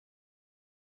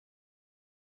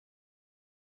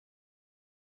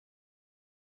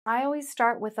I always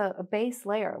start with a base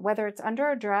layer, whether it's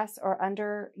under a dress or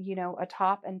under, a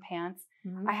top and pants.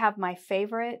 Mhm. I have my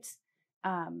favorite,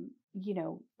 you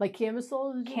know, Like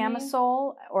camisole, did you mean?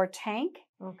 camisole or tank,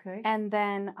 Okay. and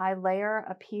then I layer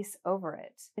a piece over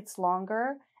it. It's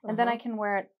longer, and then I can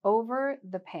wear it over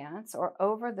the pants or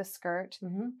over the skirt,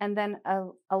 and then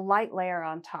a light layer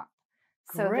on top.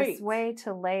 So this Great. way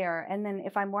to layer, and then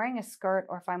if I'm wearing a skirt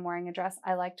or if I'm wearing a dress,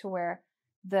 I like to wear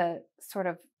the sort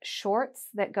of shorts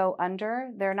that go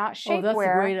under. They're not shapewear. Oh, that's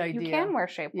a great idea. You can wear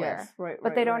shapewear, Yes, right,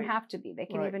 but they don't right. have to be. They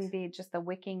can Right. even be just the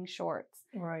wicking shorts.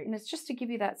 Right. And it's just to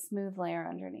give you that smooth layer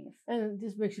underneath. And it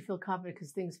just makes you feel confident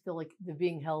because things feel like they're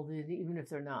being held in, even if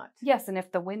they're not. Yes, and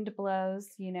if the wind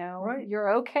blows, Right.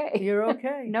 you're okay. You're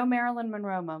okay. No Marilyn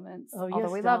Monroe moments. Oh, yes,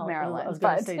 although we love darling. Marilyn. I was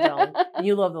going to say, darling. And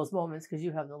you love those moments because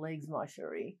you have the legs, ma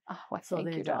chérie. Oh, well, So thank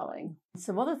there you, darling.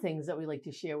 Some other things that we like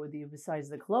to share with you besides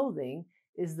the clothing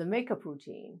is the makeup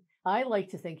routine. I like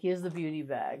to think, here's the beauty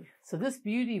bag. So this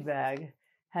beauty bag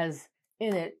has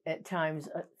in it at times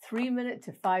a 3-minute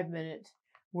to 5-minute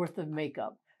worth of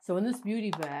makeup. So in this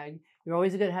beauty bag, you're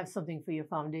always going to have something for your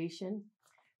foundation,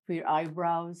 for your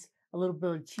eyebrows, a little bit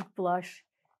of cheek blush,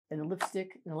 and a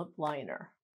lipstick and a lip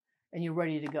liner. And you're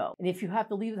ready to go. And if you have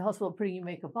to leave the house without putting your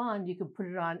makeup on, you can put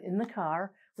it on in the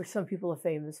car, which some people are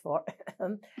famous for.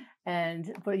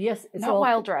 But yes, it's not all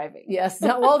while driving. Yes,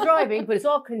 not while driving, but it's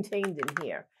all contained in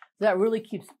here. So that really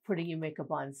keeps putting your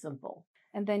makeup on simple.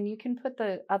 And then you can put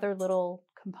the other little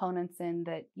components in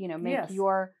that, make Yes.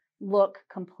 your look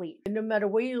complete. And no matter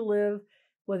where you live,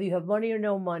 whether you have money or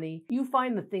no money, you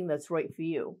find the thing that's right for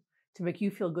you to make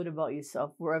you feel good about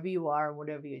yourself wherever you are and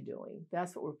whatever you're doing.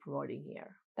 That's what we're promoting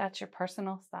here. That's your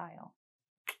personal style.